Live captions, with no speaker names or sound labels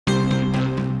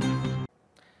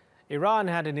Iran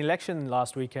had an election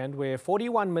last weekend where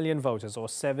 41 million voters, or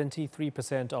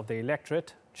 73% of the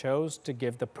electorate, chose to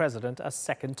give the president a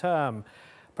second term.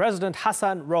 President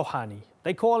Hassan Rouhani,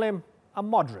 they call him a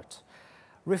moderate,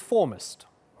 reformist.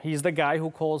 He's the guy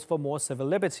who calls for more civil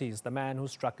liberties, the man who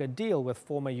struck a deal with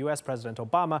former US President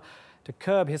Obama to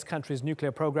curb his country's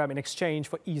nuclear program in exchange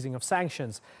for easing of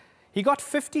sanctions. He got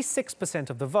 56%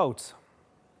 of the vote.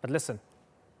 But listen,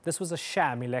 this was a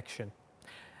sham election.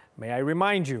 May I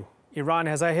remind you, Iran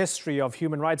has a history of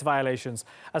human rights violations,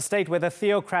 a state where the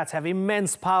theocrats have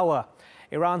immense power.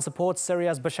 Iran supports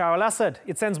Syria's Bashar al-Assad.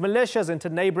 It sends militias into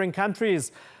neighboring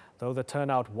countries. Though the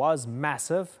turnout was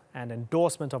massive and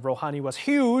endorsement of Rouhani was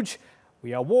huge,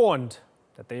 we are warned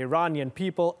that the Iranian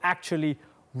people actually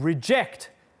reject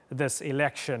this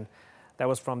election. That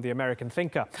was from the American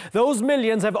thinker. Those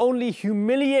millions have only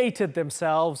humiliated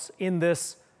themselves in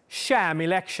this sham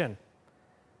election.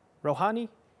 Rouhani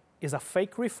is a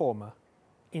fake reformer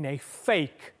in a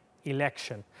fake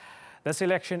election. This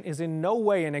election is in no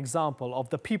way an example of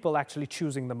the people actually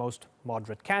choosing the most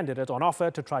moderate candidate on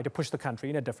offer to try to push the country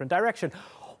in a different direction.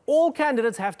 All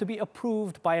candidates have to be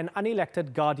approved by an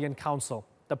unelected guardian council.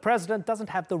 The president doesn't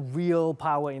have the real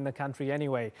power in the country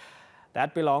anyway.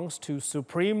 That belongs to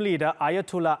Supreme Leader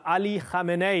Ayatollah Ali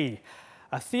Khamenei,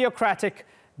 a theocratic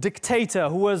dictator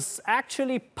who was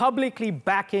actually publicly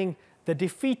backing the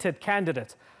defeated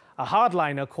candidate, a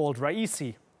hardliner called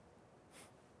Raisi.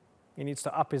 He needs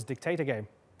to up his dictator game.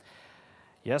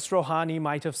 Yes, Rouhani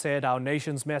might have said our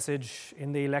nation's message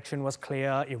in the election was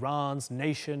clear. Iran's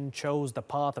nation chose the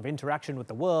path of interaction with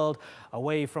the world,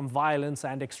 away from violence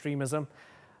and extremism.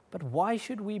 But why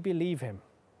should we believe him?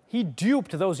 He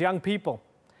duped those young people.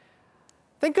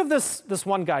 Think of this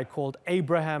one guy called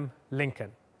Abraham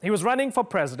Lincoln. He was running for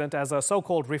president as a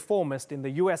so-called reformist in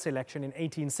the US election in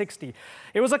 1860.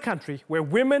 It was a country where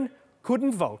women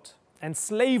couldn't vote, and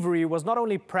slavery was not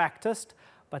only practiced,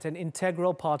 but an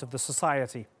integral part of the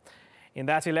society. In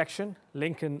that election,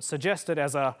 Lincoln suggested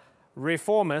as a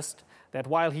reformist that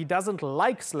while he doesn't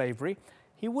like slavery,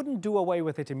 he wouldn't do away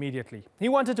with it immediately. He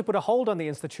wanted to put a hold on the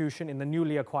institution in the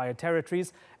newly acquired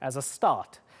territories as a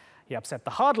start. He upset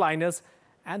the hardliners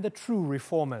and the true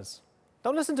reformers.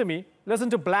 Don't listen to me.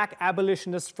 Listen to black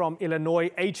abolitionists from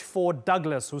Illinois, H. Ford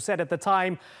Douglas, who said at the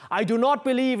time, "I do not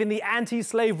believe in the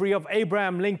anti-slavery of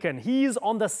Abraham Lincoln. He's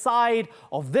on the side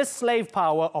of this slave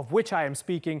power of which I am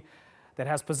speaking that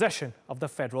has possession of the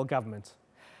federal government."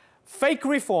 Fake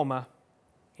reformer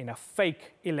in a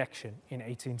fake election in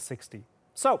 1860.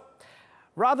 So,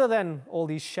 rather than all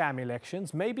these sham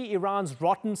elections, maybe Iran's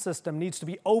rotten system needs to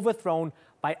be overthrown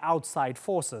by outside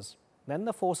forces. Then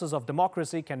the forces of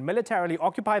democracy can militarily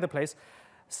occupy the place,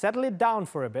 settle it down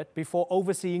for a bit before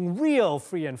overseeing real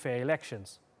free and fair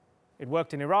elections. It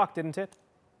worked in Iraq, didn't it?